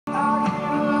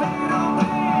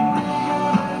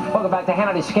Welcome back to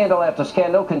Hannity. Scandal after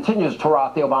scandal continues to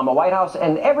rock the Obama White House,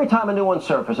 and every time a new one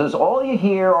surfaces, all you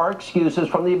hear are excuses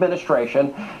from the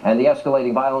administration, and the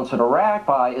escalating violence in Iraq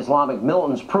by Islamic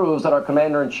militants proves that our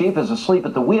commander-in-chief is asleep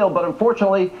at the wheel. But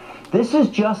unfortunately, this is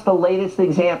just the latest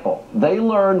example. They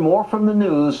learn more from the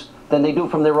news than they do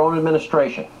from their own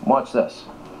administration. Watch this.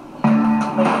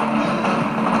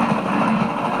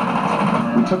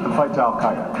 We took the fight to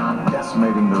Al-Qaeda,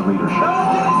 decimating their leadership,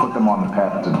 put them on the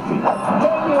path to defeat.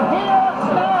 Can you hear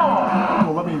us now?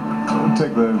 Well, let me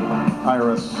take the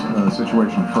IRS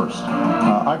situation first.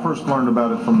 I first learned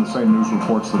about it from the same news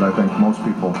reports that I think most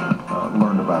people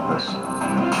learned about this.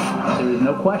 There is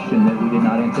no question that we did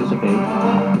not anticipate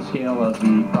the scale of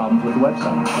the problems with the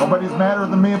website. Nobody's madder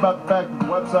than me about the fact that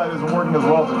the website isn't working as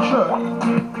well as it should.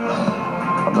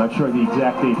 I'm not sure the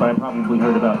exact date, but I probably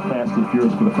heard about Fast and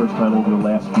Furious for the first time over the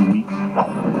last few weeks.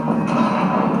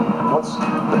 What's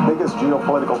the biggest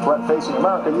geopolitical threat facing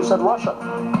America? You said Russia.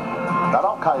 Not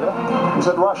Al-Qaeda. You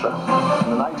said Russia.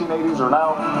 In the 1980s are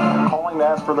now calling to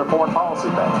ask for their foreign policy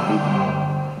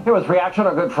back. Here with reaction,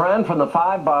 our good friend from the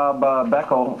Five, Bob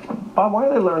Beckel. Bob, why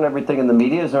do they learn everything in the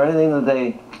media? Is there anything that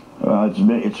they...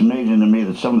 It's amazing to me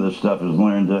that some of this stuff is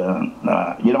learned.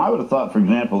 You know, I would have thought, for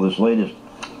example, this latest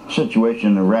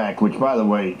situation in Iraq, which, by the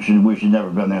way, we should never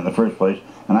have been there in the first place,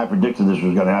 and I predicted this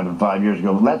was going to happen 5 years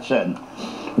ago. But that said,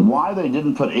 why they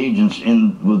didn't put agents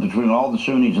in between all the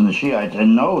Sunnis and the Shiites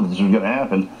and know this was going to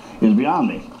happen is beyond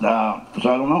me. So I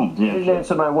don't know. You didn't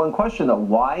answer my one question, though.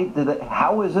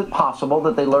 How is it possible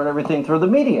that they learn everything through the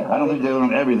media? I don't think they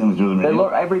learn everything through the media. They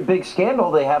learn every big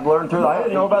scandal they have learned through. I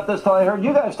didn't know about this till I heard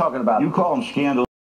you guys talking about it. You call them scandals.